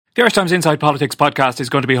The Irish Times Inside Politics podcast is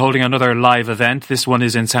going to be holding another live event. This one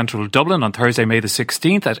is in central Dublin on Thursday, May the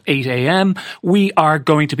 16th at 8 a.m. We are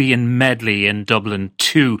going to be in Medley in Dublin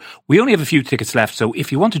too. We only have a few tickets left, so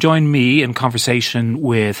if you want to join me in conversation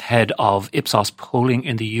with head of Ipsos polling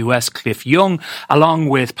in the US, Cliff Young, along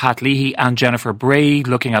with Pat Leahy and Jennifer Bray,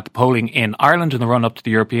 looking at the polling in Ireland in the run-up to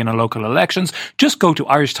the European and local elections, just go to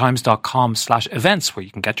irishtimes.com/events where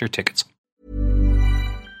you can get your tickets.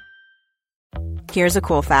 Here's a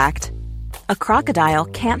cool fact. A crocodile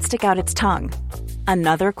can't stick out its tongue.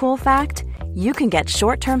 Another cool fact, you can get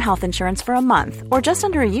short-term health insurance for a month or just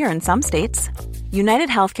under a year in some states. United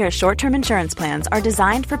Healthcare short-term insurance plans are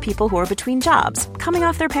designed for people who are between jobs, coming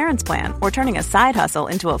off their parents' plan, or turning a side hustle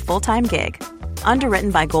into a full-time gig.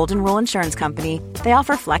 Underwritten by Golden Rule Insurance Company, they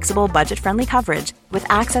offer flexible, budget-friendly coverage with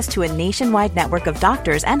access to a nationwide network of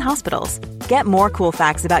doctors and hospitals. Get more cool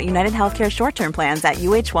facts about United Healthcare short-term plans at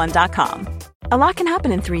uh1.com. A lot can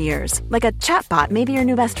happen in 3 years, like a chatbot may be your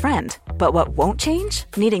new best friend. But what won't change?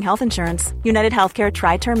 Needing health insurance. United Healthcare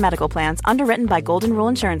Tri-Term Medical Plans, underwritten by Golden Rule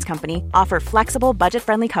Insurance Company, offer flexible,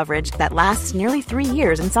 budget-friendly coverage that lasts nearly 3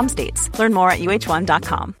 years in some states. Learn more at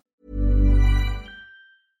uh1.com.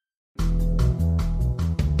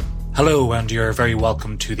 Hello, and you're very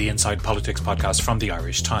welcome to the Inside Politics podcast from the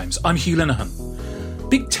Irish Times. I'm Hugh Linehan.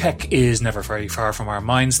 Big tech is never very far from our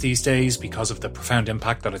minds these days because of the profound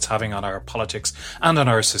impact that it's having on our politics and on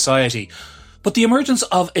our society. But the emergence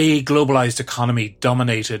of a globalised economy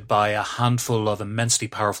dominated by a handful of immensely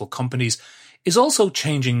powerful companies is also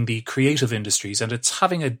changing the creative industries, and it's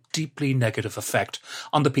having a deeply negative effect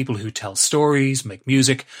on the people who tell stories, make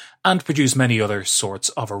music, and produce many other sorts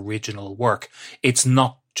of original work. It's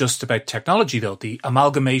not just about technology, though. The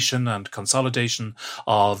amalgamation and consolidation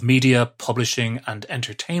of media, publishing and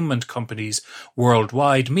entertainment companies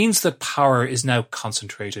worldwide means that power is now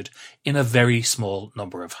concentrated in a very small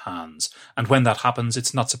number of hands. And when that happens,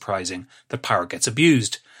 it's not surprising that power gets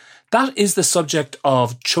abused. That is the subject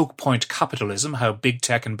of choke point capitalism, how big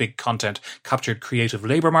tech and big content captured creative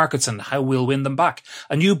labour markets and how we'll win them back.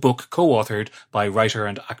 A new book co-authored by writer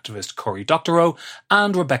and activist Cory Doctorow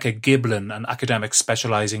and Rebecca Giblin, an academic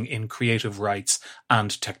specialising in creative rights and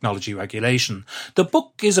technology regulation. The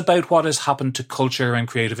book is about what has happened to culture and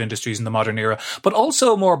creative industries in the modern era, but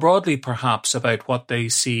also more broadly perhaps about what they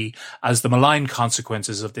see as the malign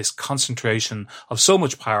consequences of this concentration of so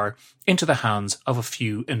much power into the hands of a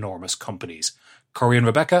few enormous companies. Cory and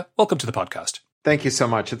Rebecca, welcome to the podcast. Thank you so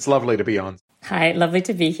much. It's lovely to be on. Hi, lovely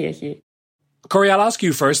to be here, Hugh. Cory, I'll ask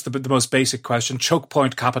you first the most basic question. Choke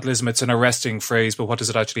point capitalism, it's an arresting phrase, but what does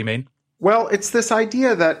it actually mean? Well, it's this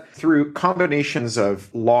idea that through combinations of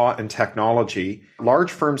law and technology, large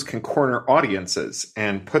firms can corner audiences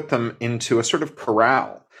and put them into a sort of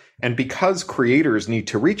corral. And because creators need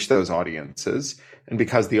to reach those audiences, and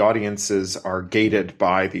because the audiences are gated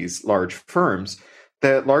by these large firms,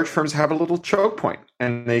 that large firms have a little choke point,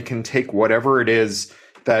 and they can take whatever it is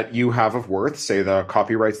that you have of worth, say the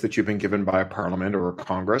copyrights that you've been given by a parliament or a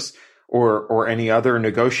Congress, or any other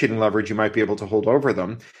negotiating leverage you might be able to hold over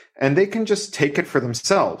them, and they can just take it for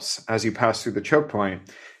themselves as you pass through the choke point.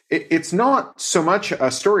 It's not so much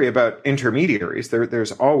a story about intermediaries.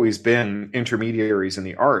 There's always been intermediaries in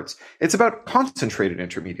the arts. It's about concentrated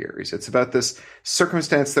intermediaries. It's about this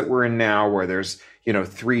circumstance that we're in now where there's,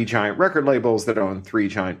 3 giant record labels that own 3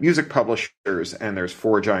 giant music publishers, and there's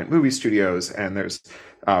 4 giant movie studios, and there's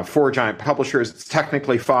 4 giant publishers. It's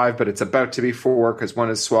technically 5, but it's about to be 4 because one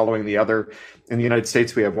is swallowing the other. In the United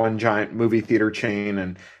States, we have 1 giant movie theater chain,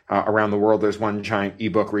 and around the world, there's 1 giant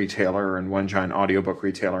ebook retailer and 1 giant audiobook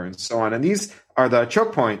retailer and so on. And these are the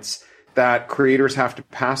choke points that creators have to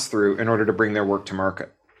pass through in order to bring their work to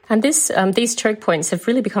market. And these choke points have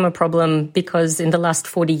really become a problem because in the last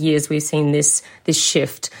 40 years, we've seen this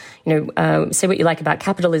shift. Say what you like about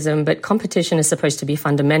capitalism, but competition is supposed to be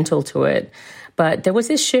fundamental to it. But there was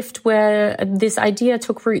this shift where this idea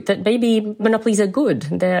took root that maybe monopolies are good.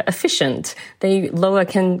 They're efficient. They lower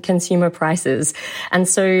consumer prices. And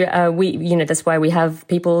so that's why we have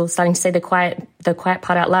people starting to say the quiet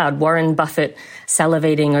part out loud. Warren Buffett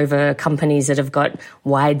salivating over companies that have got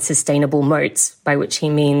wide sustainable moats, by which he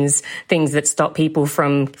means things that stop people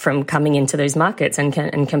from coming into those markets and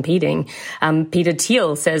competing. Peter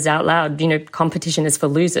Thiel says out loud, competition is for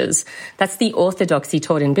losers. That's the orthodoxy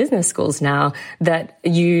taught in business schools now, that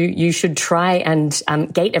you should try and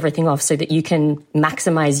gate everything off so that you can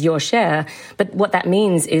maximize your share. But what that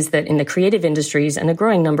means is that in the creative industries and a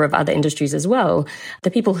growing number of other industries as well,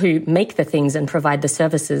 the people who make the things and provide the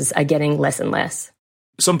services are getting less and less.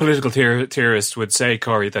 Some political theorists would say,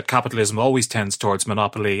 Corey, that capitalism always tends towards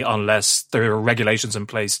monopoly unless there are regulations in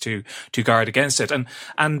place to guard against it. And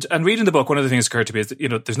reading the book, one of the things that occurred to me is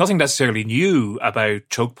that, there's nothing necessarily new about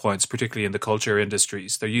choke points, particularly in the culture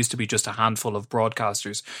industries. There used to be just a handful of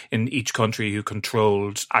broadcasters in each country who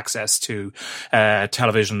controlled access to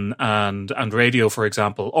television and radio, for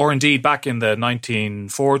example. Or indeed, back in the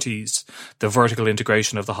 1940s, the vertical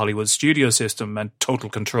integration of the Hollywood studio system meant total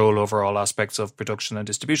control over all aspects of production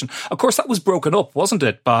and distribution. Of course, that was broken up, wasn't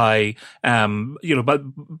it, by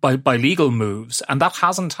legal moves, and that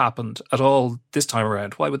hasn't happened at all this time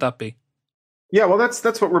around. Why would that be? Yeah, well,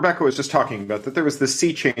 that's what Rebecca was just talking about, that there was this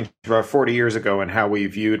sea change about 40 years ago in how we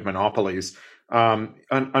viewed monopolies.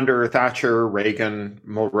 Under Thatcher, Reagan,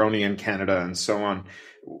 Mulroney in Canada, and so on,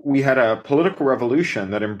 we had a political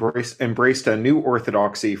revolution that embraced a new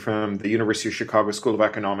orthodoxy from the University of Chicago School of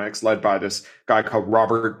Economics, led by this guy called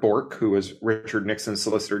Robert Bork, who was Richard Nixon's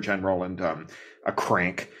Solicitor General and a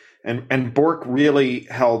crank. And Bork really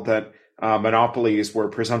held that monopolies were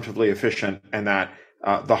presumptively efficient, and that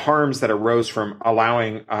the harms that arose from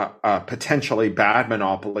allowing a potentially bad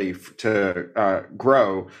monopoly to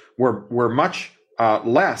grow were much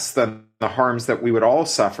less than the harms that we would all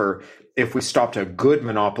suffer if we stopped a good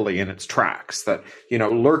monopoly in its tracks. That,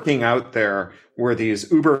 lurking out there were these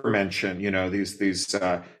Ubermenschen, these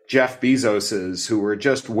Jeff Bezoses who were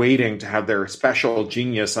just waiting to have their special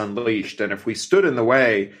genius unleashed. And if we stood in the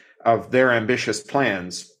way of their ambitious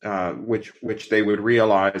plans, which they would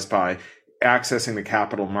realize by accessing the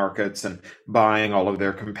capital markets and buying all of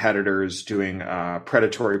their competitors, doing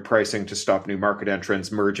predatory pricing to stop new market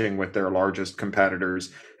entrants, merging with their largest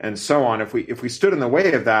competitors, and so on. If we stood in the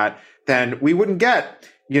way of that, then we wouldn't get,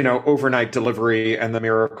 overnight delivery and the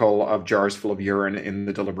miracle of jars full of urine in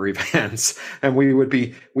the delivery vans, and we would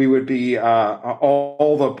be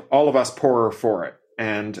all of us poorer for it.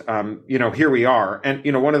 And here we are.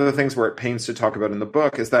 And one of the things we're at pains to talk about in the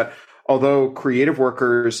book is that although creative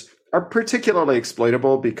workers are particularly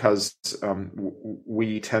exploitable because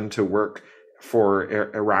we tend to work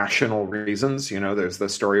for irrational reasons. There's the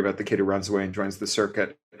story about the kid who runs away and joins the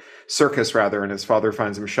circus, and his father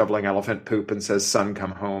finds him shoveling elephant poop and says, "Son,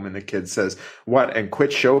 come home." And the kid says, "What, and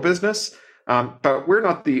quit show business?" But we're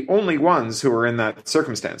not the only ones who are in that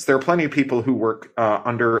circumstance. There are plenty of people who work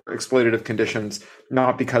under exploitative conditions,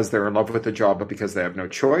 not because they're in love with the job, but because they have no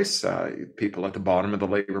choice. People at the bottom of the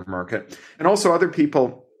labor market. And also other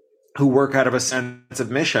people who work out of a sense of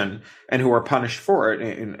mission and who are punished for it,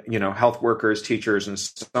 in health workers, teachers, and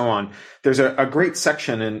so on. There's a great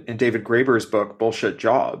section in David Graeber's book, Bullshit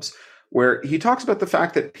Jobs, where he talks about the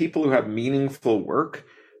fact that people who have meaningful work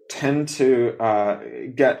tend to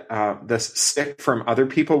get this stick from other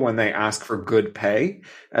people when they ask for good pay,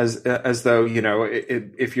 as though,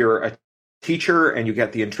 if you're a teacher and you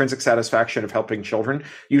get the intrinsic satisfaction of helping children,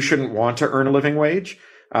 you shouldn't want to earn a living wage.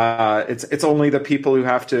 It's only the people who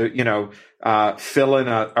have to, fill in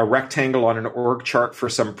a rectangle on an org chart for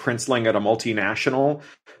some princeling at a multinational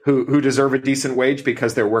who deserve a decent wage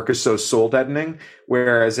because their work is so soul deadening.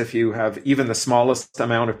 Whereas if you have even the smallest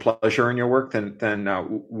amount of pleasure in your work, then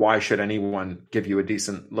why should anyone give you a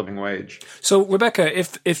decent living wage? So, Rebecca,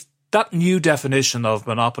 if that new definition of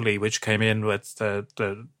monopoly, which came in with the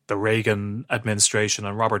Reagan administration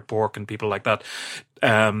and Robert Bork and people like that,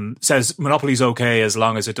 says monopoly's okay as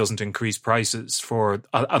long as it doesn't increase prices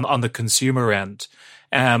on the consumer end.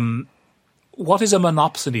 What is a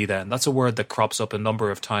monopsony then? That's a word that crops up a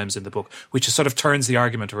number of times in the book, which sort of turns the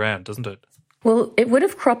argument around, doesn't it? Well, it would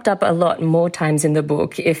have cropped up a lot more times in the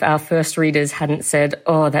book if our first readers hadn't said,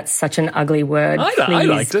 "Oh, that's such an ugly word. I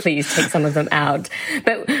liked it. Please take some of them out."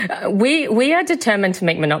 But we are determined to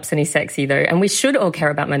make monopsony sexy, though, and we should all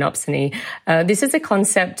care about monopsony. This is a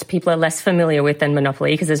concept people are less familiar with than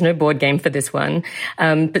Monopoly because there's no board game for this one.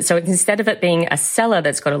 But so instead of it being a seller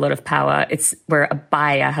that's got a lot of power, it's where a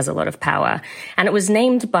buyer has a lot of power. And it was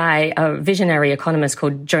named by a visionary economist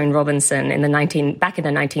called Joan Robinson back in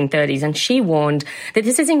the 1930s, and she warned that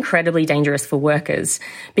this is incredibly dangerous for workers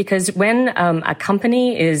because when a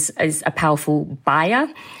company is a powerful buyer,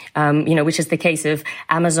 which is the case of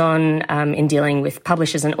Amazon in dealing with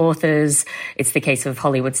publishers and authors. It's the case of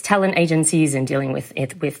Hollywood's talent agencies in dealing with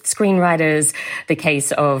screenwriters. The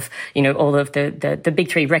case of, all of the big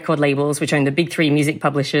three record labels, which own the big three music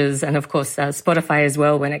publishers, and of course Spotify as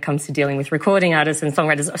well when it comes to dealing with recording artists and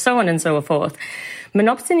songwriters, so on and so forth.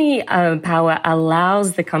 Monopsony power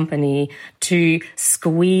allows the company to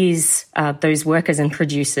squeeze those workers and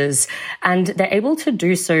producers, and they're able to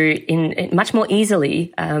do so in much more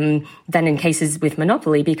easily than in cases with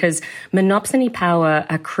monopoly, because monopsony power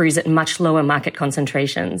accrues at much lower market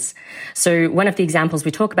concentrations. So one of the examples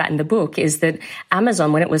we talk about in the book is that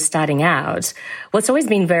Amazon, when it was starting out, well, it's always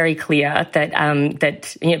been very clear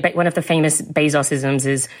that one of the famous Bezosisms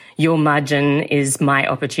is your margin is my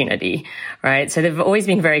opportunity, right? So they've always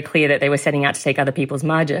been very clear that they were setting out to take other people's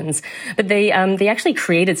margins. But they actually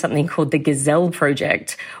created something called the Gazelle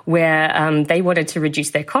Project, where they wanted to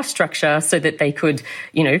reduce their cost structure so that they could,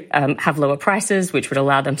 have lower prices, which would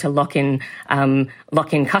allow them to lock in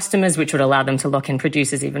customers, which would allow them to lock in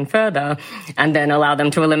producers even further, and then allow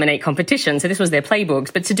them to eliminate competition. So this was their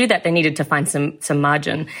playbooks. But to do that, they needed to find some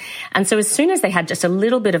margin. And so as soon as they had just a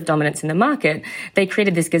little bit of dominance in the market, they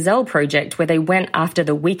created this Gazelle Project where they went after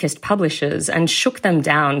the weakest publishers and shook them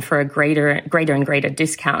down for a greater and greater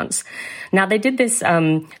discounts. Now, they did this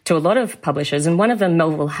to a lot of publishers, and one of them,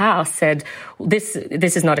 Melville House, said, this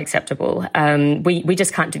is not acceptable. We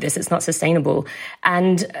just can't do this. It's not sustainable.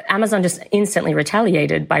 And Amazon just instantly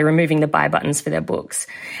retaliated by removing the buy buttons for their books.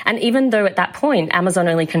 And even though at that point, Amazon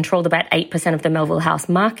only controlled about 8% of the Melville House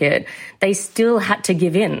market, they still had to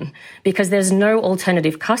give in because there's no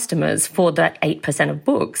alternative customers for that 8% of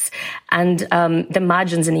books. And the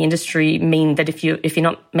margins in the industry mean that if you're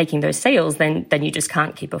not making those sales, then you just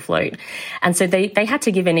can't keep afloat. And so they had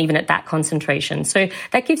to give in even at that concentration. So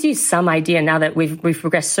that gives you some idea now that we've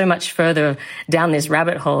progressed so much further down this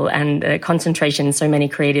rabbit hole, and concentration in so many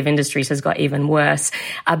creative industries has got even worse,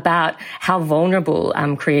 about how vulnerable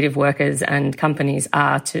creative workers and companies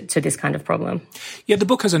are to this kind of problem. Yeah, the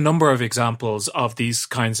book has a number of examples of these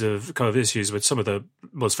kinds of issues with some of the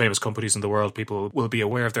most famous companies in the world. People will be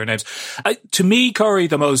aware of their names. To me, Corey,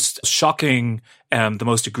 the most shocking, the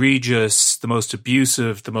most egregious, the most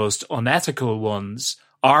abusive, the most unethical ones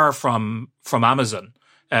are from Amazon.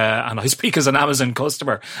 And I speak as an Amazon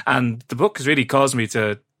customer. And the book has really caused me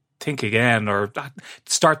to think again, or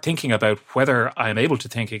start thinking about whether I'm able to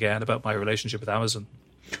think again about my relationship with Amazon.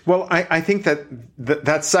 Well, I think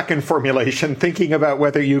that second formulation, thinking about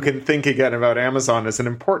whether you can think again about Amazon, is an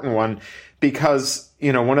important one, because,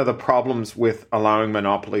 one of the problems with allowing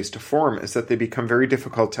monopolies to form is that they become very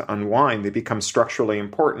difficult to unwind. They become structurally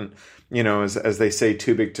important, as they say,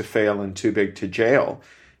 too big to fail and too big to jail.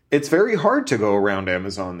 It's very hard to go around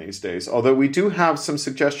Amazon these days, although we do have some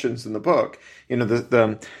suggestions in the book.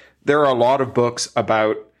 There are a lot of books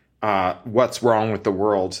about what's wrong with the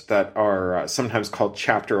world that are sometimes called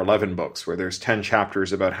Chapter 11 books, where there's 10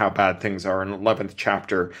 chapters about how bad things are, and 11th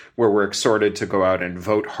chapter where we're exhorted to go out and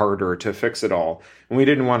vote harder to fix it all. And we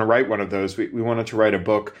didn't want to write one of those. We wanted to write a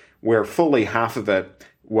book where fully half of it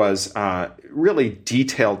was really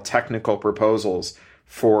detailed technical proposals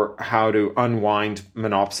for how to unwind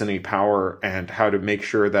monopsony power and how to make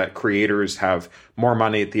sure that creators have more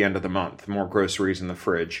money at the end of the month, more groceries in the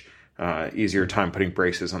fridge, easier time putting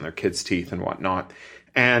braces on their kids' teeth and whatnot.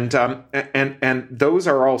 And those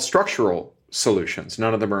are all structural solutions.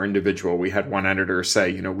 None of them are individual. We had one editor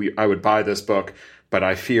say, I would buy this book, but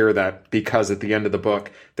I fear that because at the end of the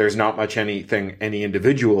book, there's not much anything any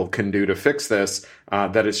individual can do to fix this,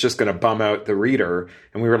 that it's just going to bum out the reader.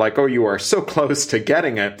 And we were like, oh, you are so close to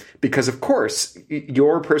getting it, because of course,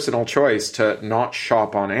 your personal choice to not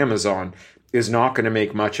shop on Amazon is not going to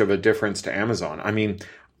make much of a difference to Amazon. I mean,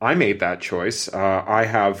 I made that choice. I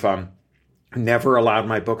have never allowed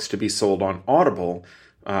my books to be sold on Audible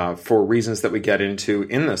for reasons that we get into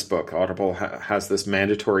in this book. Audible has this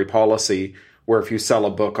mandatory policy where if you sell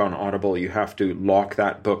a book on Audible, you have to lock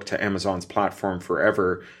that book to Amazon's platform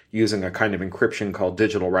forever using a kind of encryption called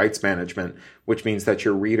digital rights management, which means that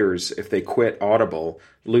your readers, if they quit Audible,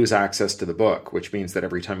 lose access to the book, which means that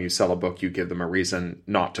every time you sell a book, you give them a reason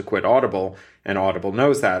not to quit Audible, and Audible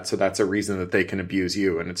knows that, so that's a reason that they can abuse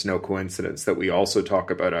you. And it's no coincidence that we also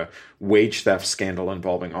talk about a wage theft scandal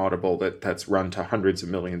involving Audible that's run to hundreds of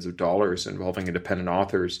millions of dollars involving independent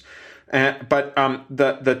authors. But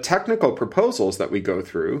the technical proposals that we go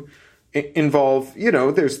through involve,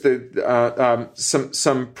 there's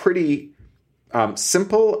some pretty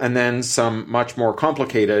simple and then some much more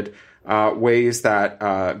complicated ways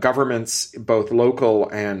that governments, both local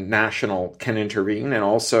and national, can intervene, and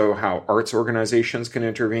also how arts organizations can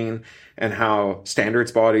intervene, and how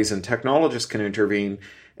standards bodies and technologists can intervene.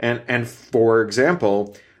 And for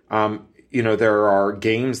example, there are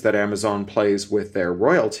games that Amazon plays with their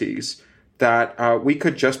royalties that we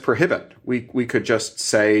could just prohibit. We could just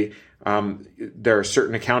say there are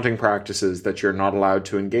certain accounting practices that you're not allowed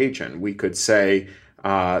to engage in. We could say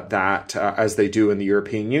that, as they do in the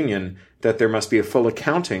European Union, that there must be a full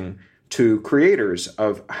accounting to creators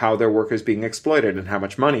of how their work is being exploited and how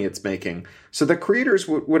much money it's making. So the creators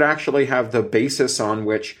would actually have the basis on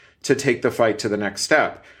which to take the fight to the next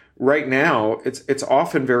step. Right now, it's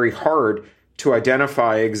often very hard to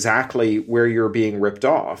identify exactly where you're being ripped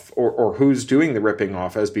off or who's doing the ripping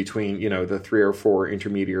off, as between, the 3 or 4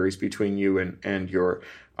 intermediaries between you and your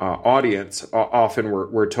audience. Often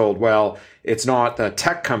we're told, well, it's not the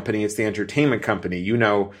tech company, it's the entertainment company.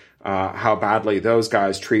 How badly those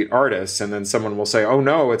guys treat artists. And then someone will say, oh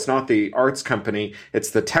no, it's not the arts company,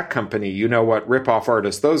 it's the tech company. You know what rip-off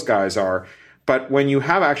artists those guys are. But when you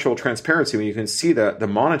have actual transparency, when you can see the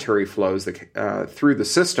monetary flows through the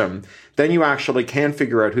system, then you actually can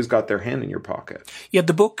figure out who's got their hand in your pocket. Yeah,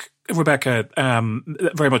 the book, Rebecca,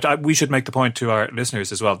 very much, we should make the point to our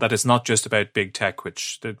listeners as well that it's not just about big tech,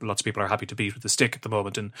 which lots of people are happy to beat with the stick at the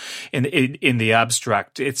moment in the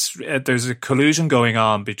abstract. There's a collusion going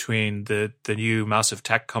on between the new massive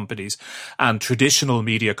tech companies and traditional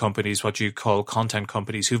media companies, what you call content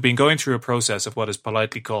companies, who've been going through a process of what is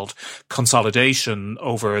politely called consolidation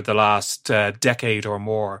over the last decade or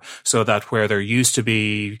more, so that where there used to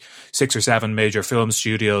be 6 or 7 major film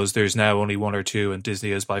studios, there's now only 1 or 2, and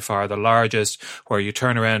Disney is by far the largest, where you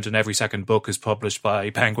turn around and every second book is published by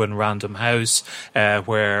Penguin Random House,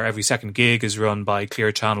 where every second gig is run by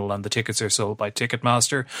Clear Channel and the tickets are sold by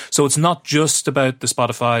Ticketmaster. So it's not just about the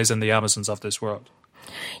Spotifys and the Amazons of this world.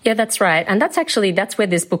 Yeah, that's right. And that's where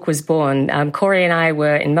this book was born. Corey and I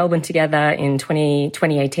were in Melbourne together in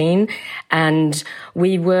 2018, and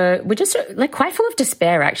we were just quite full of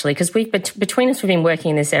despair, actually, because between us, we've been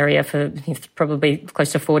working in this area for probably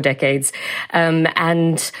close to 4 decades.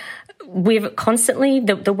 And we've constantly,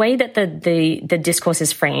 the way that the discourse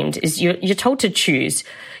is framed is you're told to choose.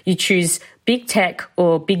 You choose big tech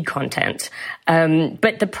or big content.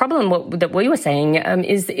 But the problem that we were saying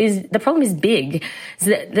is the problem is big. Is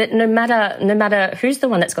that no matter who's the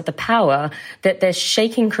one that's got the power, that they're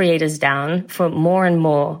shaking creators down for more and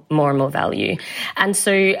more value. And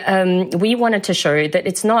so we wanted to show that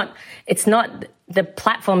it's not the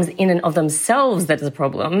platforms in and of themselves that is a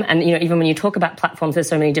problem. And, even when you talk about platforms, there's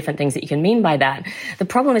so many different things that you can mean by that. The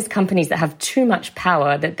problem is companies that have too much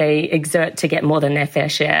power that they exert to get more than their fair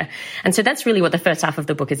share. And so that's really what the first half of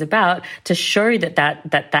the book is about, to show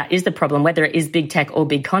that is the problem, whether it is big tech or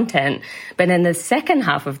big content. But then the second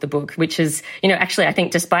half of the book, which is, actually, I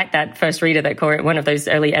think despite that first reader that Corey, one of those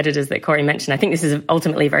early editors that Corey mentioned, I think this is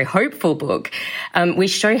ultimately a very hopeful book. We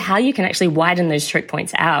show how you can actually widen those choke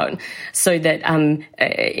points out so that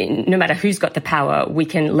no matter who's got the power, we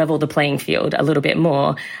can level the playing field a little bit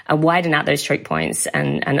more, widen out those choke points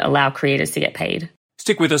and allow creators to get paid.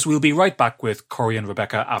 Stick with us. We'll be right back with Corey and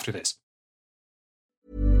Rebecca after this.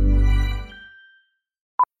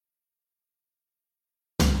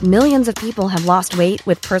 Millions of people have lost weight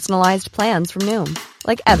with personalized plans from Noom.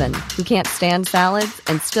 Like Evan, who can't stand salads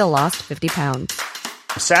and still lost 50 pounds.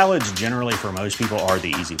 Salads generally for most people are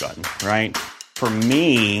the easy button, right? For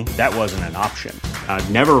me, that wasn't an option. I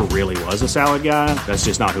never really was a salad guy. That's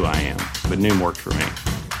just not who I am. But Noom worked for me.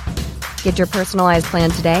 Get your personalized plan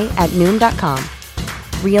today at Noom.com.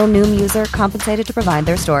 Real Noom user compensated to provide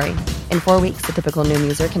their story. In 4 weeks, the typical Noom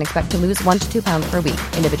user can expect to lose 1 to 2 pounds per week.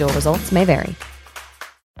 Individual results may vary.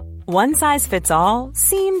 One size fits all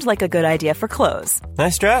seemed like a good idea for clothes.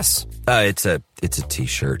 Nice dress. It's a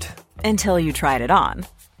t-shirt. Until you tried it on.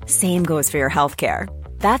 Same goes for your healthcare.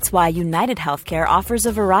 That's why United Healthcare offers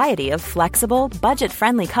a variety of flexible,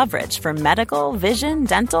 budget-friendly coverage for medical, vision,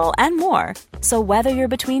 dental, and more. So whether you're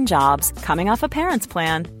between jobs, coming off a parent's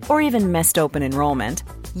plan, or even missed open enrollment,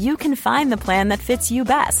 you can find the plan that fits you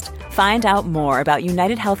best. Find out more about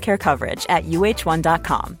United Healthcare coverage at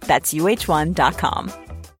uh1.com. That's uh1.com.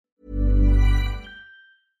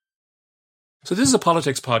 So this is a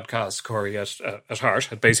politics podcast, Corey, at heart.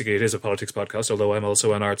 Basically, it is a politics podcast, although I'm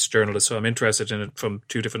also an arts journalist, so I'm interested in it from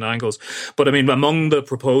 2 different angles. But I mean, among the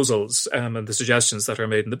proposals and the suggestions that are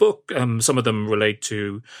made in the book, some of them relate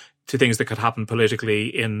to things that could happen politically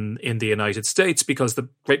in the United States, because the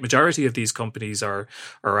great majority of these companies are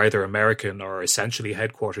either American or essentially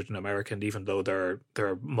headquartered in America, even though they're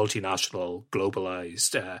multinational,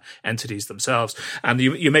 globalized entities themselves. And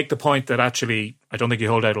you make the point that actually, I don't think you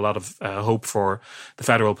hold out a lot of hope for the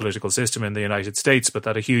federal political system in the United States, but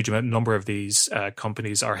that a huge number of these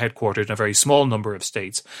companies are headquartered in a very small number of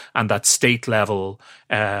states, and that state level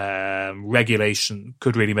regulation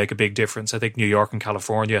could really make a big difference. I think New York and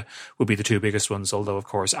California would be the 2 biggest ones, although, of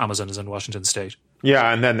course, Amazon is in Washington State.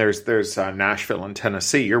 Yeah, and then there's Nashville and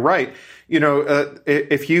Tennessee. You're right.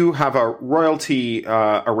 If you have a royalty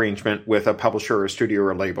arrangement with a publisher or a studio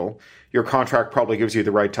or a label, your contract probably gives you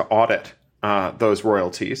the right to audit those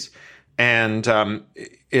royalties. And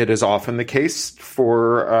it is often the case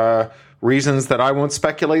for reasons that I won't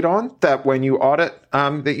speculate on, that when you audit,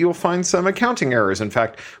 that you'll find some accounting errors. In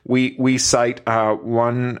fact, we cite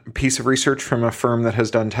one piece of research from a firm that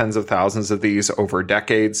has done tens of thousands of these over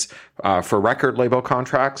decades for record label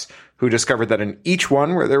contracts, who discovered that in each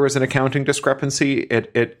one where there was an accounting discrepancy,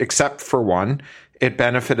 it except for one, it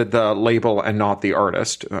benefited the label and not the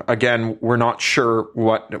artist. Again, we're not sure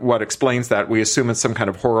what explains that. We assume it's some kind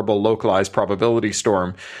of horrible localized probability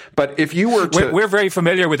storm. But if you were to... We're very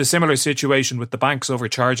familiar with a similar situation with the banks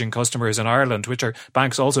overcharging customers in Ireland, which are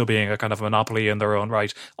banks also being a kind of monopoly in their own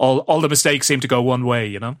right. All the mistakes seem to go one way,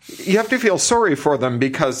 You have to feel sorry for them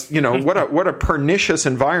because, what a pernicious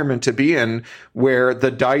environment to be in where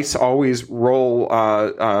the dice always roll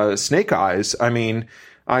snake eyes. I mean...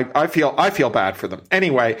 I feel bad for them.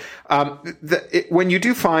 Anyway, when you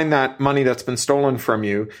do find that money that's been stolen from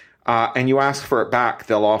you, and you ask for it back,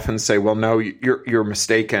 they'll often say, well, no, you're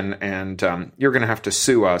mistaken, and you're going to have to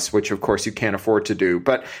sue us, which, of course, you can't afford to do.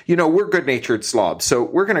 But, we're good-natured slobs, so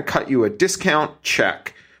we're going to cut you a discount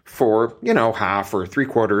check for, half or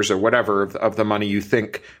 3/4 or whatever of the money you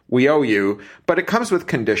think we owe you. But it comes with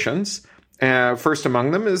conditions. First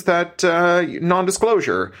among them is that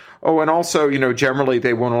non-disclosure. Oh, and also, generally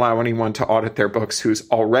they won't allow anyone to audit their books who's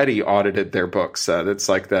already audited their books. It's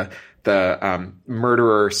like the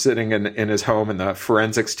murderer sitting in his home, and the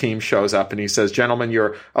forensics team shows up and he says, gentlemen,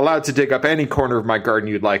 you're allowed to dig up any corner of my garden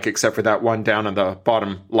you'd like, except for that one down on the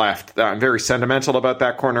bottom left. I'm very sentimental about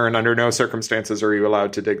that corner, and under no circumstances are you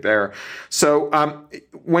allowed to dig there. So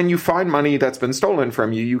when you find money that's been stolen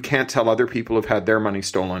from you, you can't tell other people who've had their money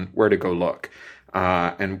stolen where to go look.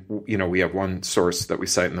 And we have one source that we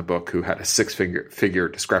cite in the book who had a six-figure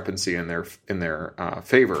discrepancy in their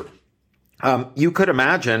favor. You could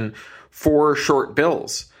imagine 4 short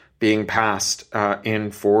bills being passed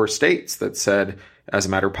in 4 states that said, as a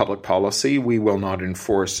matter of public policy, we will not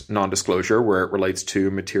enforce non-disclosure where it relates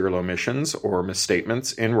to material omissions or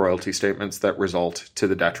misstatements in royalty statements that result to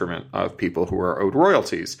the detriment of people who are owed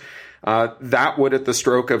royalties. That would, at the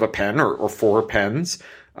stroke of a pen or 4 pens,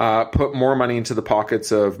 put more money into the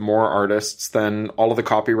pockets of more artists than all of the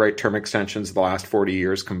copyright term extensions of the last 40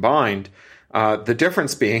 years combined. The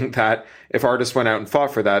difference being that if artists went out and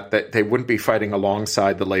fought for that they wouldn't be fighting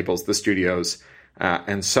alongside the labels, the studios,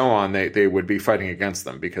 and so on. They would be fighting against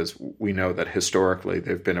them, because we know that historically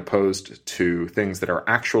they've been opposed to things that are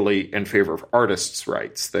actually in favor of artists'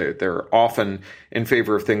 rights. They're often in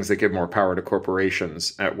favor of things that give more power to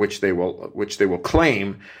corporations, which they will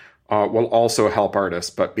claim will also help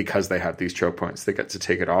artists, but because they have these choke points, they get to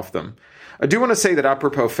take it off them. I do want to say that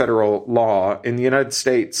apropos federal law, in the United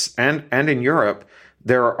States and in Europe,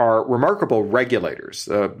 there are remarkable regulators.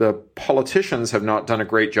 The politicians have not done a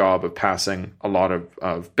great job of passing a lot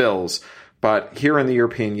of bills, but here in the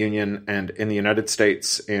European Union and in the United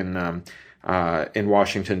States, in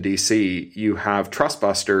Washington, D.C., you have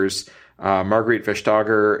trustbusters, Marguerite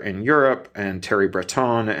Vestager in Europe and Thierry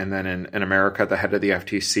Breton. And then in America, the head of the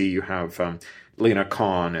FTC, you have Lena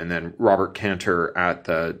Khan, and then Robert Cantor at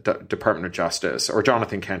the Department of Justice, or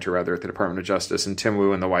Jonathan Cantor, rather, at the Department of Justice, and Tim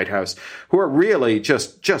Wu in the White House, who are really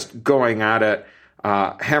just going at it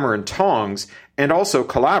hammer and tongs, and also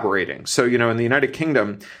collaborating. So, in the United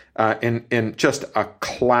Kingdom, in just a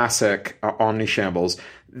classic omnishambles,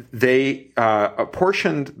 they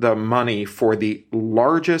apportioned the money for the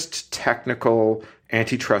largest technical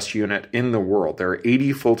antitrust unit in the world. There are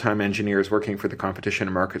 80 full-time engineers working for the Competition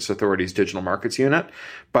and Markets Authority's Digital Markets Unit,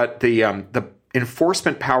 but the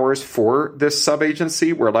enforcement powers for this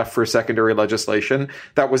sub-agency were left for secondary legislation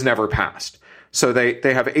that was never passed. So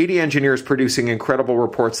they have 80 engineers producing incredible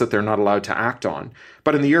reports that they're not allowed to act on.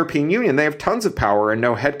 But in the European Union, they have tons of power and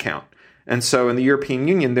no headcount. And so in the European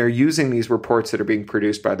Union, they're using these reports that are being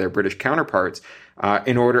produced by their British counterparts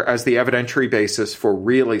in order as the evidentiary basis for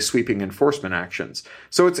really sweeping enforcement actions.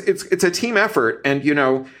 So it's a team effort. And,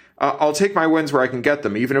 I'll take my wins where I can get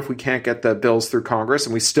them, even if we can't get the bills through Congress.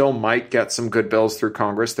 And we still might get some good bills through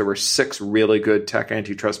Congress. There were 6 really good tech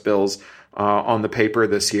antitrust bills on the paper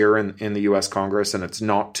this year in the U.S. Congress, and it's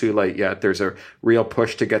not too late yet. There's a real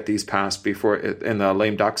push to get these passed before in the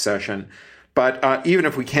lame duck session. But even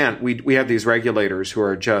if we can't, we have these regulators who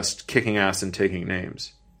are just kicking ass and taking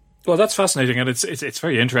names. Well, that's fascinating, and it's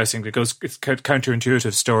very interesting because it's a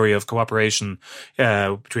counterintuitive story of cooperation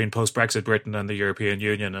between post-Brexit Britain and the European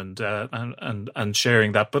Union, and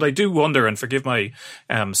sharing that. But I do wonder, and forgive my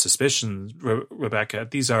suspicion, Rebecca,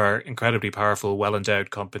 these are incredibly powerful,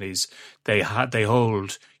 well-endowed companies. They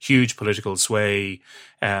hold huge political sway.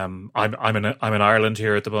 I'm in Ireland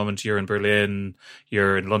here at the moment. You're in Berlin.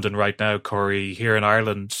 You're in London right now, Corey. Here in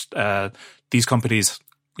Ireland, these companies,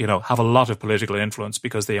 have a lot of political influence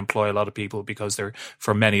because they employ a lot of people, because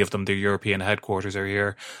for many of them, their European headquarters are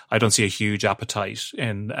here. I don't see a huge appetite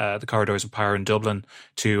in the corridors of power in Dublin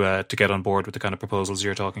to get on board with the kind of proposals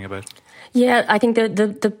you're talking about. Yeah, I think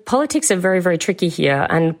the politics are very, very tricky here.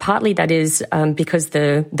 And partly that is because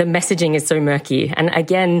the messaging is so murky. And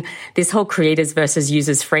again, this whole creators versus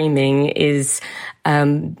users framing is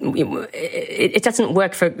it doesn't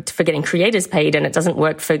work for getting creators paid, and it doesn't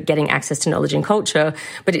work for getting access to knowledge and culture,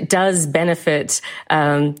 but it does benefit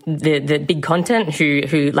the big content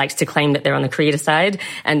who likes to claim that they're on the creator side,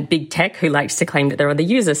 and big tech who likes to claim that they're on the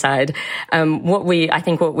user side. What we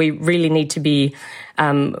really need to be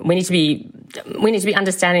we need to be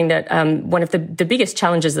understanding that one of the biggest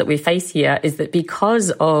challenges that we face here is that because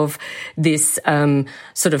of this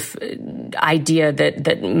sort of idea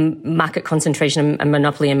that market concentration and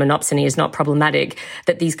monopoly and monopsony is not problematic,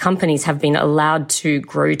 that these companies have been allowed to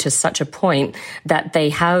grow to such a point that they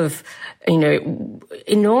have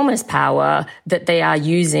enormous power that they are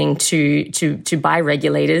using to buy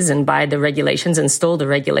regulators and buy the regulations, install the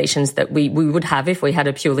regulations that we would have if we had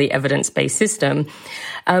a purely evidence-based system.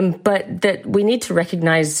 But that we need to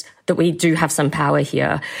recognize that we do have some power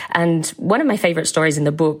here. And one of my favorite stories in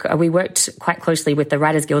the book, we worked quite closely with the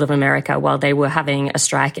Writers Guild of America while they were having a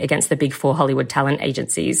strike against the big four Hollywood talent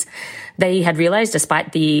agencies. They had realized,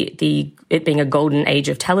 despite it being a golden age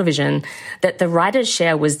of television, that the writers'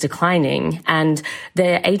 share was declining, and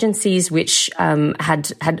the agencies which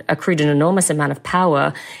had accrued an enormous amount of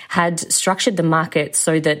power had structured the market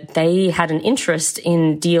so that they had an interest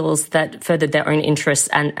in deals that furthered their own interests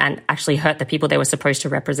and actually hurt the people they were supposed to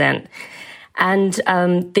represent. And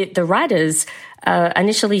the writers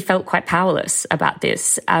initially felt quite powerless about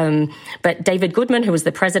this. But David Goodman, who was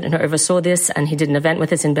the president who oversaw this, and he did an event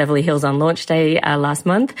with us in Beverly Hills on launch day last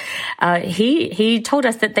month, he told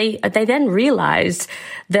us that they then realized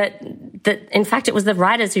that in fact it was the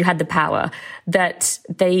writers who had the power, that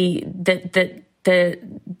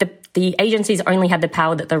the agencies only had the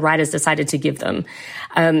power that the writers decided to give them.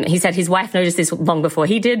 He said his wife noticed this long before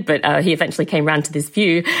he did, but he eventually came round to this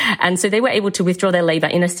view. And so they were able to withdraw their labor.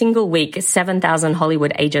 In a single week, 7,000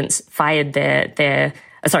 Hollywood agents fired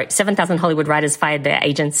 7,000 Hollywood writers fired their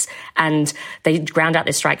agents, and they ground out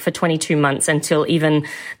their strike for 22 months until even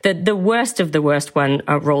the worst of the worst one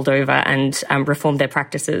rolled over and reformed their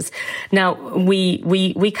practices. Now,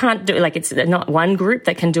 we can't do it. Like, it's not one group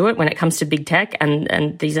that can do it when it comes to big tech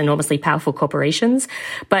and these enormously powerful corporations,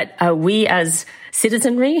 but we as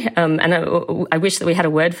citizenry, and I wish that we had a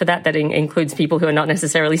word for that includes people who are not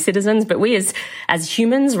necessarily citizens, but we as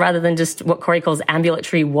humans, rather than just what Corey calls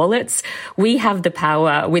ambulatory wallets, we have the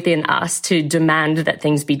power within us to demand that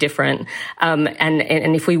things be different.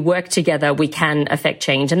 And if we work together, we can affect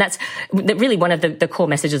change. And that's really one of the core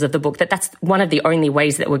messages of the book, that's one of the only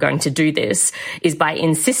ways that we're going to do this, is by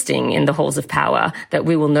insisting in the halls of power that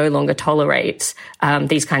we will no longer tolerate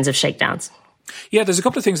these kinds of shakedowns. Yeah, there's a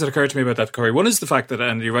couple of things that occurred to me about that, Corey. One is the fact that,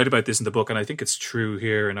 and you write about this in the book, and I think it's true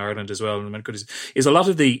here in Ireland as well, is a lot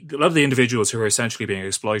of the individuals who are essentially being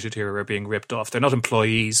exploited here are being ripped off. They're not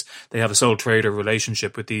employees. They have a sole trader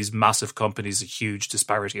relationship with these massive companies, a huge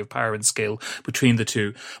disparity of power and skill between the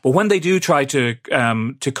two. But when they do try to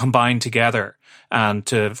combine together and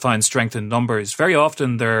to find strength in numbers, very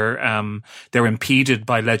often they're impeded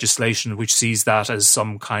by legislation which sees that as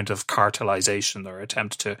some kind of cartelization or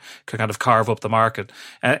attempt to kind of carve up the market.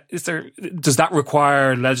 Does that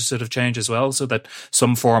require legislative change as well, so that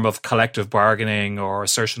some form of collective bargaining or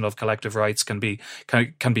assertion of collective rights can be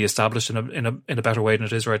established in a better way than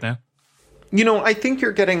it is right now? I think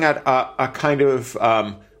you're getting at a kind of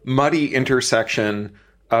muddy intersection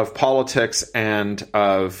of politics and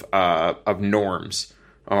of norms,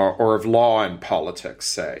 or of law and politics,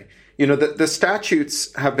 say. The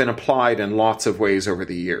statutes have been applied in lots of ways over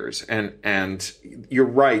the years, and you're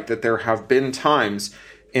right that there have been times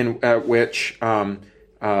in which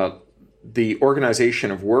the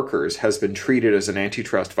organization of workers has been treated as an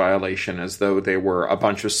antitrust violation, as though they were a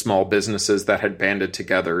bunch of small businesses that had banded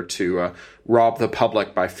together to rob the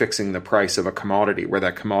public by fixing the price of a commodity, where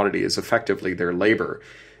that commodity is effectively their labor.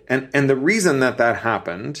 And the reason that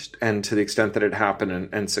happened, and to the extent that it happened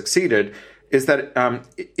and succeeded, is that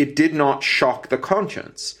it did not shock the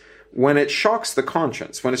conscience. when it shocks the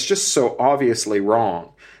conscience, when it's just so obviously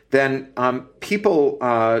wrong, then people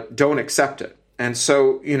don't accept it. And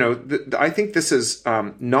so, I think this is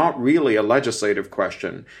not really a legislative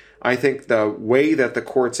question. I think the way that the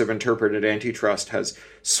courts have interpreted antitrust has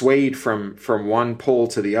swayed from one pole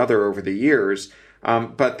to the other over the years.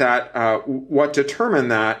 But that what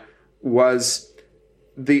determined that was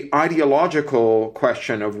the ideological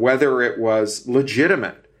question of whether it was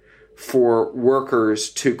legitimate for workers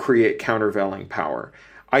to create countervailing power.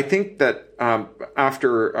 I think that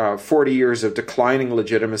after 40 years of declining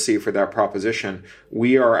legitimacy for that proposition,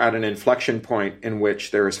 we are at an inflection point in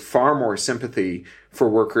which there is far more sympathy for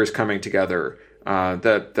workers coming together.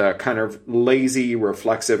 The kind of lazy,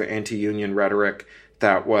 reflexive anti-union rhetoric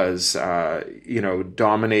that was,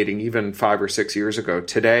 dominating even 5 or 6 years ago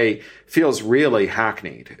today feels really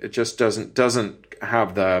hackneyed. It just doesn't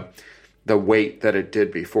have the weight that it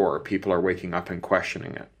did before. People are waking up and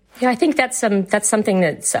questioning it. Yeah, I think that's something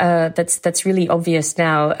that's really obvious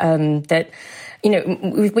now. That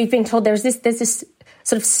we've been told there's this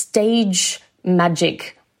sort of stage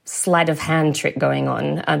magic sleight of hand trick going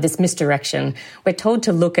on, this misdirection. We're told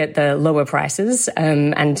to look at the lower prices,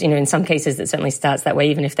 and in some cases it certainly starts that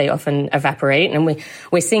way, even if they often evaporate. And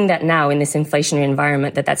we're seeing that now in this inflationary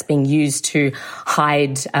environment that's being used to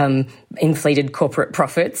hide inflated corporate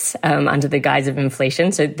profits under the guise of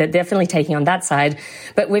inflation. So they're definitely taking on that side.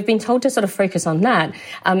 But we've been told to sort of focus on that.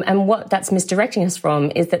 And what that's misdirecting us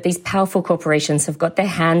from is that these powerful corporations have got their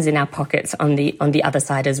hands in our pockets on the other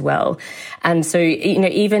side as well. And so,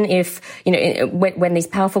 even if, when these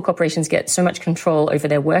powerful corporations get so much control over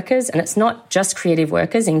their workers, and it's not just creative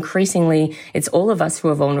workers, increasingly it's all of us who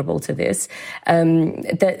are vulnerable to this,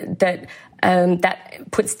 that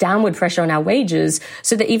puts downward pressure on our wages,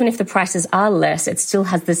 so that even if the prices are less, it still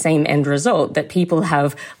has the same end result, that people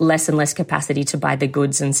have less and less capacity to buy the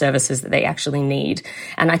goods and services that they actually need.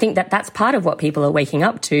 And I think that that's part of what people are waking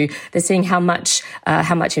up to. They're seeing how much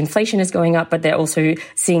inflation is going up, but they're also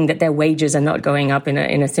seeing that their wages are not going up in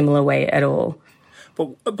a similar way at all.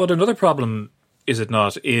 But another problem, is it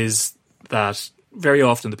not, is that very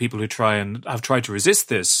often the people who have tried to resist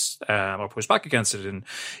this or push back against it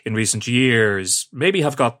in recent years maybe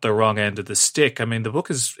have got the wrong end of the stick. I mean, the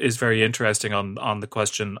book is very interesting on the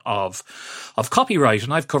question of copyright,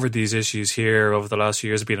 and I've covered these issues here over the last few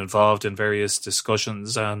years. I've been involved in various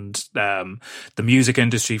discussions, and the music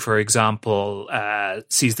industry, for example,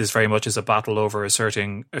 sees this very much as a battle over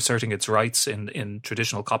asserting its rights in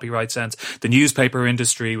traditional copyright sense. The newspaper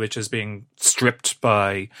industry, which is being stripped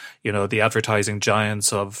by the advertising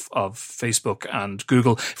giants of Facebook and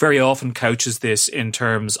Google, very often couches this in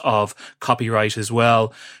terms of copyright as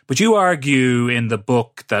well. But you argue in the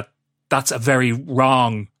book that that's a very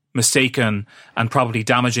wrong, mistaken, and probably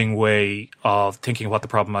damaging way of thinking of what the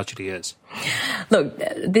problem actually is. Look,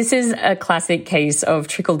 this is a classic case of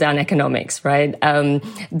trickle-down economics, right? The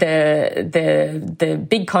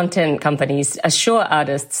big content companies assure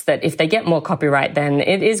artists that if they get more copyright, then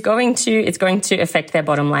it's going to affect their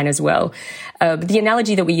bottom line as well. The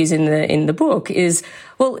analogy that we use in the book is,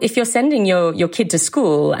 well, if you're sending your kid to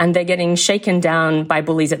school and they're getting shaken down by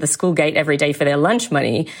bullies at the school gate every day for their lunch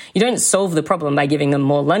money, you don't solve the problem by giving them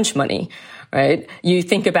more lunch money. Right? You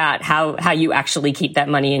think about how you actually keep that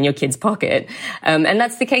money in your kid's pocket. And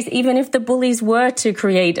that's the case even if the bullies were to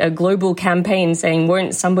create a global campaign saying,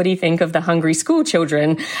 won't somebody think of the hungry school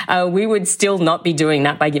children? We would still not be doing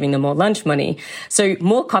that by giving them more lunch money. So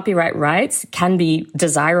more copyright rights can be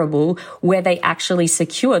desirable where they actually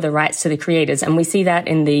secure the rights to the creators. And we see that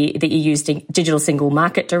in the EU's Digital Single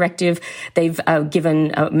Market Directive. They've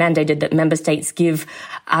mandated that member states give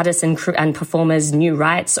artists and performers new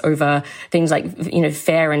rights over things like,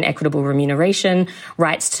 fair and equitable remuneration,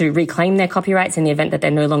 rights to reclaim their copyrights in the event that they're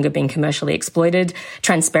no longer being commercially exploited,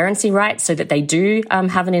 transparency rights so that they do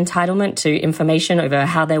have an entitlement to information over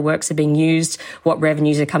how their works are being used, what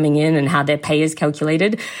revenues are coming in, and how their pay is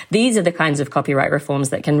calculated. These are the kinds of copyright reforms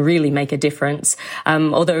that can really make a difference.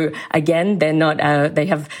 Although, again, they're not, they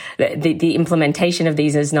have, the implementation of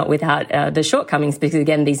these is not without the shortcomings, because,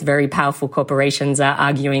 again, these very powerful corporations are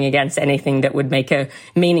arguing against anything that would make a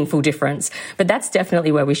meaningful difference. But that's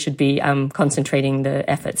definitely where we should be concentrating the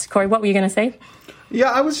efforts. Corey, what were you going to say? Yeah,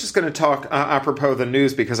 I was just going to talk apropos of the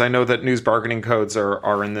news, because I know that news bargaining codes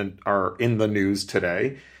are in the news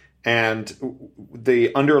today, and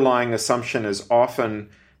the underlying assumption is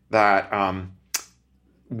often that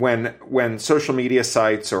when social media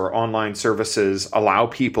sites or online services allow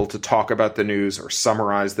people to talk about the news or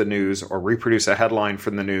summarize the news or reproduce a headline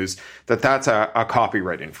from the news, that's a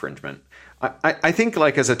copyright infringement. I think,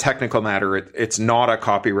 like, as a technical matter, it's not a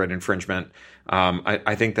copyright infringement.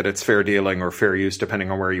 I think that it's fair dealing or fair use, depending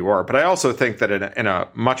on where you are. But I also think that in a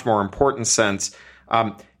much more important sense,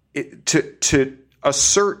 to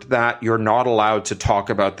assert that you're not allowed to talk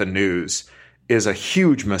about the news is a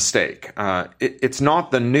huge mistake. It's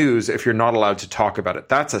not the news if you're not allowed to talk about it.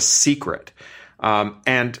 That's a secret.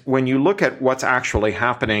 And when you look at what's actually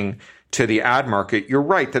happening to the ad market, you're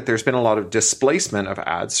right that there's been a lot of displacement of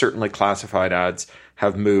ads. Certainly classified ads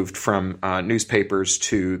have moved from newspapers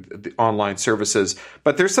to the online services.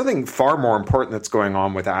 But there's something far more important that's going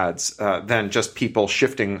on with ads than just people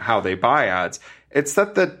shifting how they buy ads. It's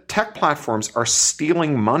that the tech platforms are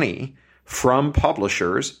stealing money from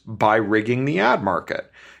publishers by rigging the ad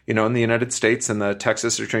market. You know, in the United States, in the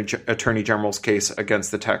Texas Attorney General's case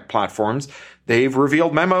against the tech platforms, they've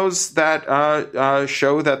revealed memos that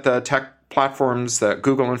show that the tech platforms, that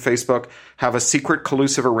Google and Facebook, have a secret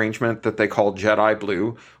collusive arrangement that they call Jedi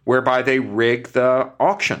Blue, whereby they rig the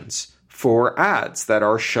auctions for ads that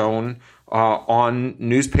are shown on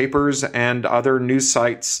newspapers and other news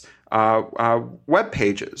sites' web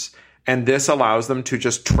pages. And this allows them to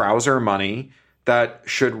just trouser money that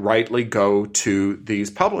should rightly go to these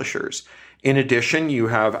publishers. In addition, you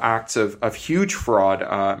have acts of huge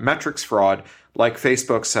fraud, metrics fraud, like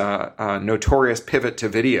Facebook's notorious pivot to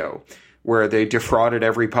video, where they defrauded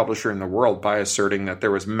every publisher in the world by asserting that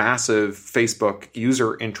there was massive Facebook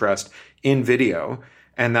user interest in video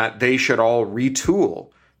and that they should all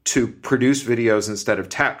retool to produce videos instead of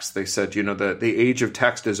text. They said, you know, the age of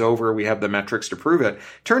text is over. We have the metrics to prove it.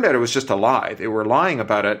 Turned out it was just a lie. They were lying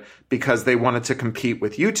about it because they wanted to compete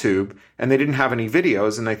with YouTube and they didn't have any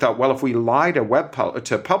videos. And they thought, well, if we lie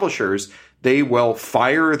to publishers, they will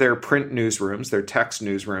fire their print newsrooms, their text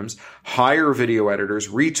newsrooms, hire video editors,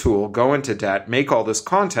 retool, go into debt, make all this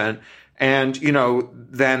content. And, you know,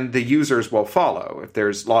 then the users will follow. If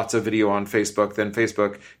there's lots of video on Facebook, then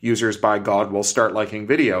Facebook users, by God, will start liking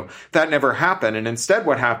video. That never happened. And instead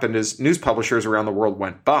what happened is news publishers around the world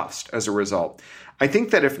went bust as a result. I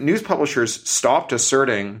think that if news publishers stopped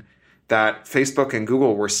asserting that Facebook and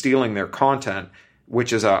Google were stealing their content,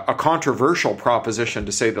 which is a controversial proposition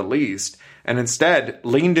to say the least, and instead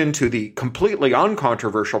leaned into the completely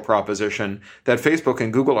uncontroversial proposition that Facebook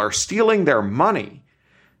and Google are stealing their money,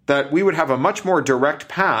 that we would have a much more direct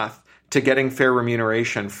path to getting fair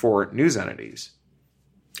remuneration for news entities.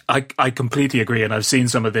 I completely agree, and I've seen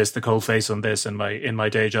some of this, the cold face on this in my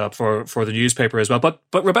day job for the newspaper as well. But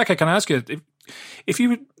Rebecca, can I ask you, if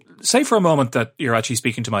you say for a moment that you're actually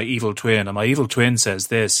speaking to my evil twin, and my evil twin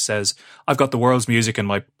says, I've got the world's music in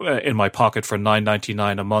my pocket for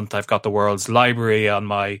 $9.99 a month. I've got the world's library on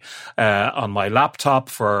my laptop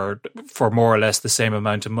for more or less the same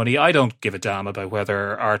amount of money. I don't give a damn about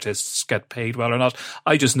whether artists get paid well or not.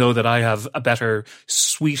 I just know that I have a better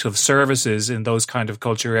suite of services in those kind of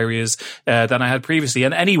culture areas than I had previously.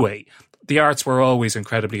 And anyway, the arts were always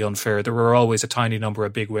incredibly unfair. There were always a tiny number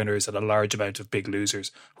of big winners and a large amount of big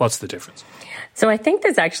losers. What's the difference? So I think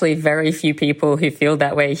there's actually very few people who feel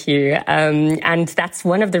that way, Hugh. And that's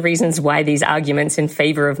one of the reasons why these arguments in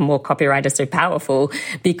favor of more copyright are so powerful,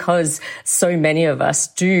 because so many of us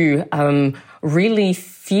do really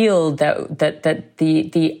feel that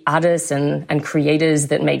the artists and creators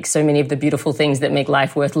that make so many of the beautiful things that make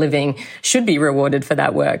life worth living should be rewarded for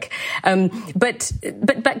that work. But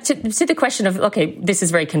back to the question of, okay, this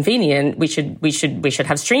is very convenient. We should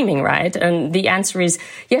have streaming, right? And the answer is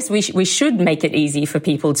yes. We should make it easy for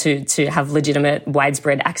people to have legitimate,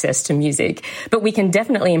 widespread access to music. But we can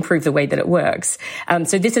definitely improve the way that it works.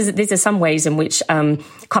 So these are some ways in which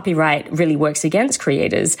copyright really works against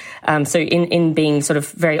creators. So in being sort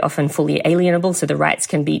of very often fully alienable, so the rights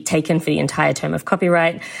can be taken for the entire term of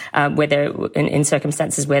copyright, where there in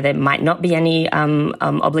circumstances where there might not be any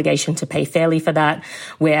obligation to pay fairly for that,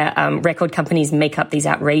 where record companies make up these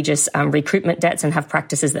outrageous recoupment debts and have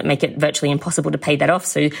practices that make it virtually impossible to pay that off,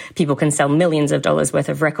 so people can sell millions of dollars worth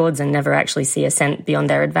of records and never actually see a cent beyond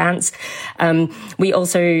their advance. We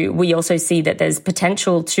also see that there's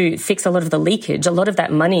potential to fix a lot of the leakage. A lot of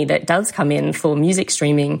that money that does come in for music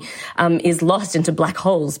streaming is lost into black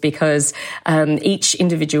holes because each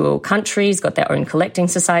individual country's got their own collecting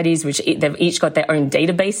societies, which they've each got their own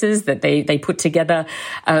databases that they put together.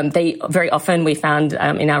 They very often, we found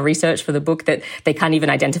in our research for the book, that they can't even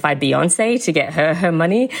identify Beyonce to get her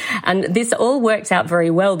money. And this all works out very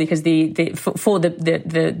well because for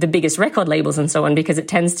the biggest record labels and so on, because it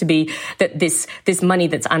tends to be that this money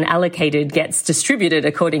that's unallocated gets distributed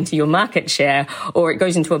according to your market share, or it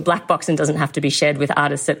goes into a black box and doesn't have to be shared with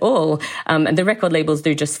artists at all. And the record labels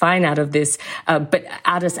do just fine out of this, but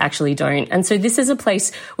artists actually don't. And so this is a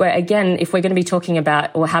place where, again, if we're going to be talking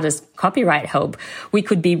about, or how does copyright help, we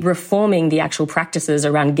could be reforming the actual practices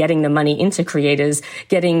around getting the money into creators,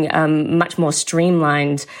 getting much more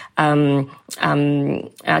streamlined, using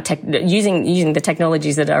the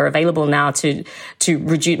technologies that are available now to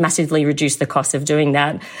massively reduce the cost of doing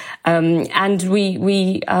that.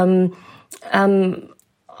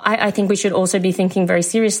 I think we should also be thinking very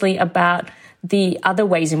seriously about the other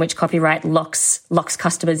ways in which copyright locks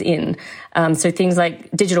customers in. So things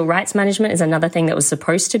like digital rights management is another thing that was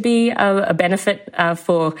supposed to be a benefit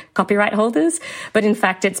for copyright holders, but in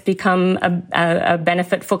fact it's become a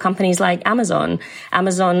benefit for companies like Amazon.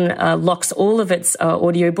 Amazon locks all of its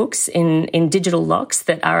audiobooks in digital locks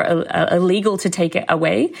that are illegal to take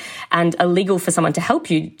away and illegal for someone to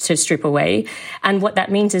help you to strip away. And what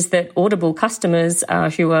that means is that Audible customers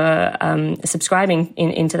who are subscribing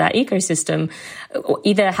into that ecosystem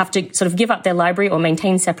either have to sort of give up their library or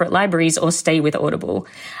maintain separate libraries or stay with Audible.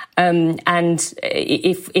 And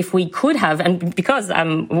if we could have, and because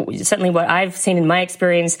certainly what I've seen in my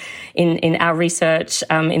experience in our research,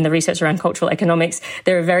 in the research around cultural economics,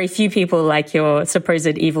 there are very few people like your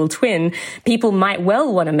supposed evil twin. People might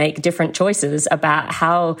well want to make different choices about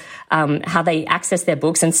how they access their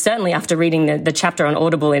books, and certainly after reading the chapter on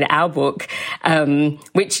Audible in our book,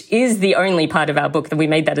 which is the only part of our book that we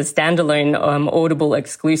made that a standalone Audible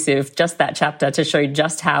exclusive, just that chapter to show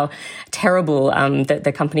just how terrible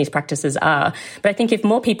the company's practices are. But I think if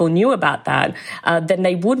more people knew about that, then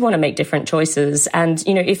they would want to make different choices. And,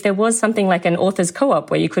 if there was something like an authors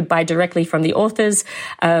co-op where you could buy directly from the authors,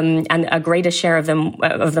 and a greater share of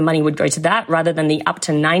the money would go to that rather than the up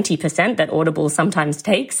to 90% that Audible sometimes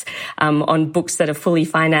takes on books that are fully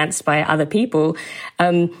financed by other people,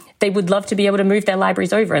 they would love to be able to move their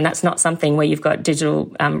libraries over. And that's not something where you've got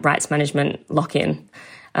digital rights management lock-in.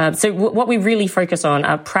 So what we really focus on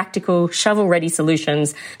are practical, shovel-ready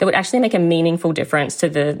solutions that would actually make a meaningful difference to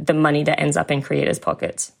the money that ends up in creators'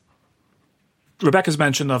 pockets. Rebecca's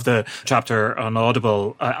mention of the chapter on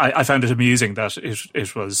Audible, I found it amusing that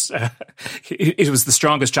it was the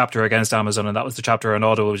strongest chapter against Amazon, and that was the chapter on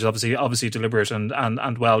Audible, which is obviously deliberate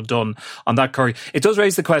and well done on that, Corey. It does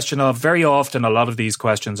raise the question of, very often, a lot of these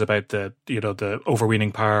questions about the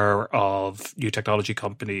overweening power of new technology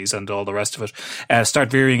companies and all the rest of it start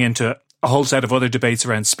veering into a whole set of other debates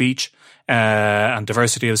around speech and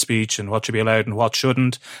diversity of speech and what should be allowed and what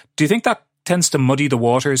shouldn't. Do you think that tends to muddy the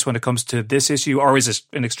waters when it comes to this issue, or is it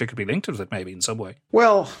inextricably linked with it maybe in some way?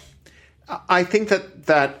 Well, I think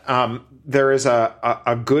that there is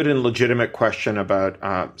a good and legitimate question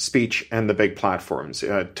about speech and the big platforms.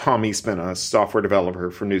 Tom Eastman, a software developer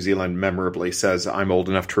from New Zealand, memorably says, "I'm old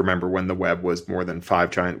enough to remember when the web was more than 5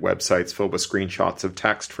 giant websites filled with screenshots of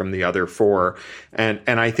text from the other 4. And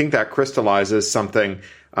I think that crystallizes something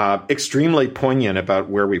extremely poignant about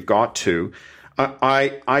where we've got to.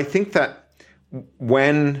 I think that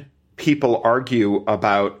when people argue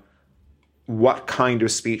about what kind of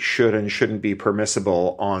speech should and shouldn't be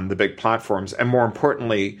permissible on the big platforms, and more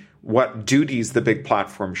importantly, what duties the big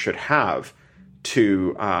platforms should have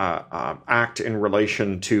to act in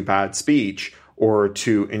relation to bad speech, or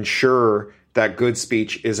to ensure that good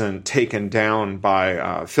speech isn't taken down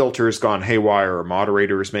by filters gone haywire or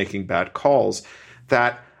moderators making bad calls,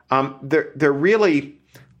 that they're really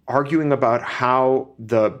arguing about how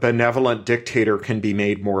the benevolent dictator can be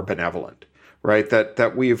made more benevolent, right?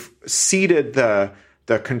 That we've ceded the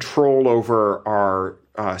control over our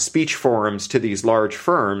speech forums to these large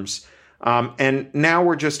firms, and now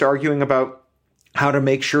we're just arguing about how to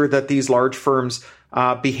make sure that these large firms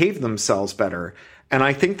behave themselves better. And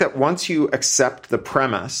I think that once you accept the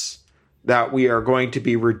premise that we are going to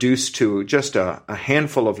be reduced to just a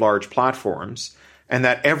handful of large platforms, and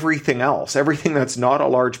that everything that's not a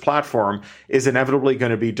large platform, is inevitably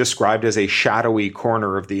going to be described as a shadowy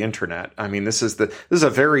corner of the internet. I mean, this is a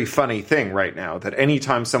very funny thing right now, that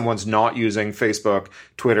anytime someone's not using Facebook,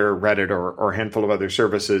 Twitter, Reddit, or a handful of other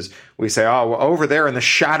services, we say, oh, well, over there in the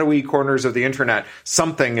shadowy corners of the internet,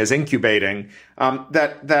 something is incubating.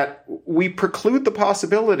 That we preclude the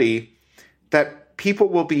possibility that people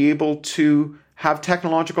will be able to have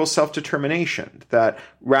technological self-determination, that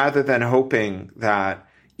rather than hoping that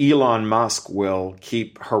Elon Musk will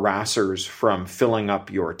keep harassers from filling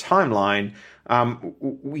up your timeline,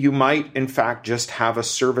 you might, in fact, just have a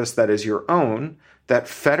service that is your own, that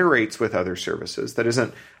federates with other services, that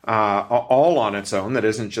isn't all on its own, that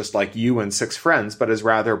isn't just like you and 6 friends, but is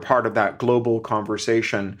rather part of that global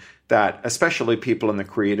conversation that especially people in the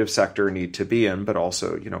creative sector need to be in, but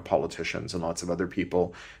also, politicians and lots of other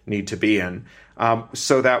people need to be in.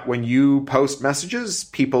 So that when you post messages,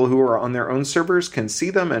 people who are on their own servers can see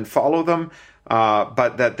them and follow them,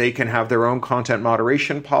 but that they can have their own content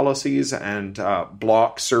moderation policies and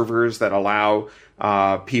block servers that allow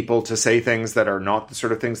people to say things that are not the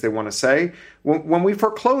sort of things they want to say. When we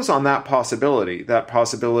foreclose on that possibility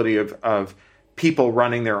of people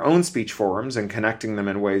running their own speech forums and connecting them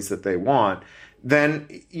in ways that they want, then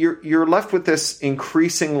you're left with this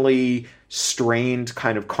increasingly strained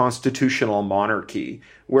kind of constitutional monarchy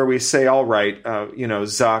where we say, all right,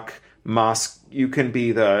 Zuck, Musk, you can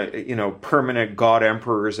be the, permanent god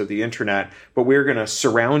emperors of the internet, but we're going to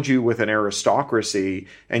surround you with an aristocracy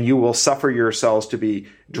and you will suffer yourselves to be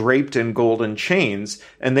draped in golden chains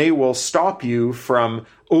and they will stop you from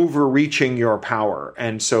overreaching your power.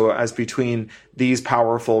 And so as between these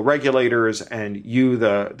powerful regulators and you,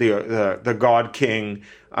 the God King,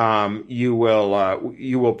 you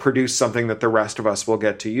will produce something that the rest of us will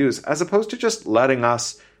get to use, as opposed to just letting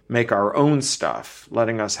us make our own stuff,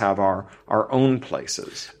 letting us have our own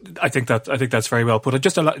places. I think that's very well put.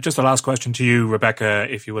 Just a last question to you, Rebecca,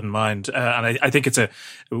 if you wouldn't mind. And I think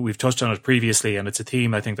we've touched on it previously, and it's a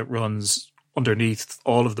theme I think that runs underneath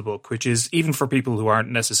all of the book, which is even for people who aren't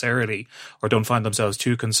necessarily or don't find themselves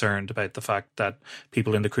too concerned about the fact that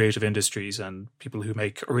people in the creative industries and people who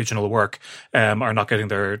make original work are not getting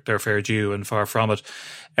their fair due, and far from it.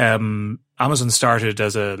 Amazon started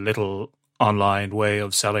as a little online way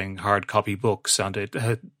of selling hard copy books, and it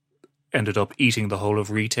ended up eating the whole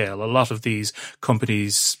of retail. A lot of these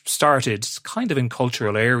companies started kind of in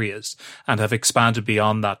cultural areas and have expanded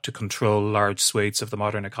beyond that to control large swathes of the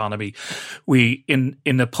modern economy. We,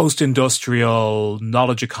 in a post-industrial,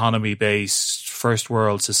 knowledge economy-based first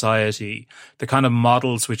world society, the kind of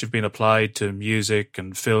models which have been applied to music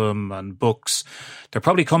and film and books, they're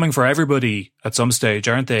probably coming for everybody at some stage,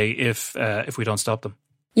 aren't they, if we don't stop them?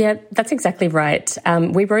 Yeah, that's exactly right.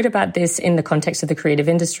 We wrote about this in the context of the creative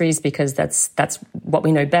industries because that's what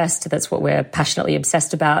we know best. That's what we're passionately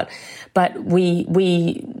obsessed about. But we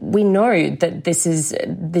know that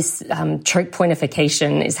this choke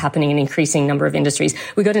pointification is happening in an increasing number of industries.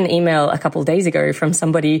 We got an email a couple of days ago from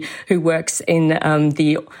somebody who works in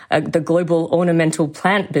the global ornamental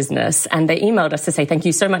plant business, and they emailed us to say, thank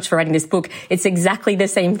you so much for writing this book. It's exactly the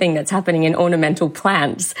same thing that's happening in ornamental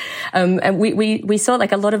plants. And we saw,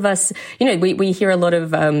 like, a lot of us, we hear a lot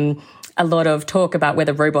of talk about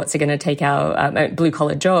whether robots are going to take our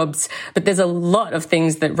blue-collar jobs, but there's a lot of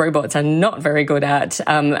things that robots are not very good at,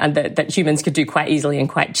 and that humans could do quite easily and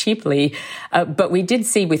quite cheaply. But we did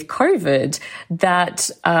see with COVID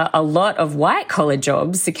that a lot of white-collar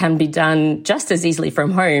jobs can be done just as easily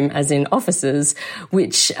from home as in offices,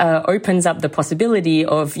 which opens up the possibility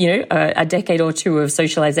of, a decade or two of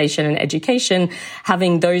socialization and education,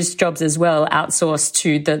 having those jobs as well outsourced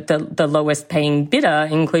to the lowest paying bidder,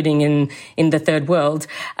 including in the third world.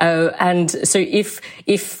 And so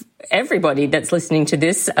if everybody that's listening to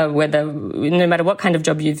this, no matter what kind of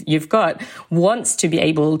job you've got, wants to be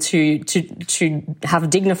able to have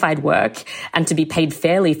dignified work and to be paid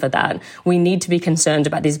fairly for that, we need to be concerned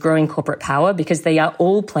about this growing corporate power, because they are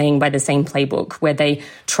all playing by the same playbook, where they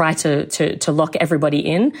try to lock everybody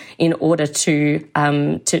in order to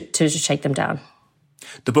shake them down.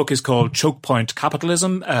 The book is called Choke Point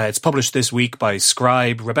Capitalism. It's published this week by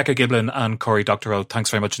Scribe. Rebecca Giblin and Cory Doctorow, thanks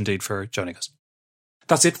very much indeed for joining us.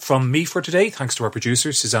 That's it from me for today. Thanks to our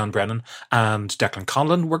producers, Suzanne Brennan and Declan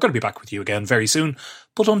Conlon. We're going to be back with you again very soon.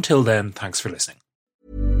 But until then, thanks for listening.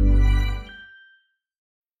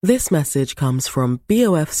 This message comes from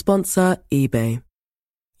BOF sponsor eBay.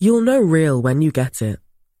 You'll know real when you get it.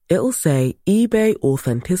 It'll say eBay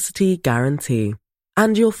Authenticity Guarantee.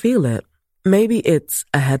 And you'll feel it. Maybe it's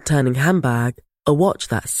a head-turning handbag, a watch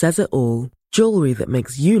that says it all, jewelry that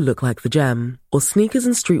makes you look like the gem, or sneakers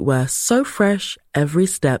and streetwear so fresh, every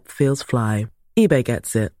step feels fly. eBay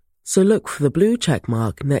gets it. So look for the blue check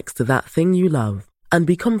mark next to that thing you love, and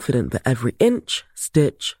be confident that every inch,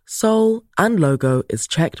 stitch, sole, and logo is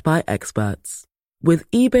checked by experts. With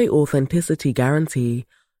eBay Authenticity Guarantee,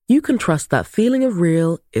 you can trust that feeling of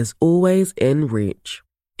real is always in reach.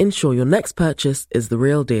 Ensure your next purchase is the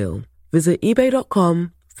real deal. Visit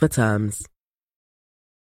eBay.com for terms.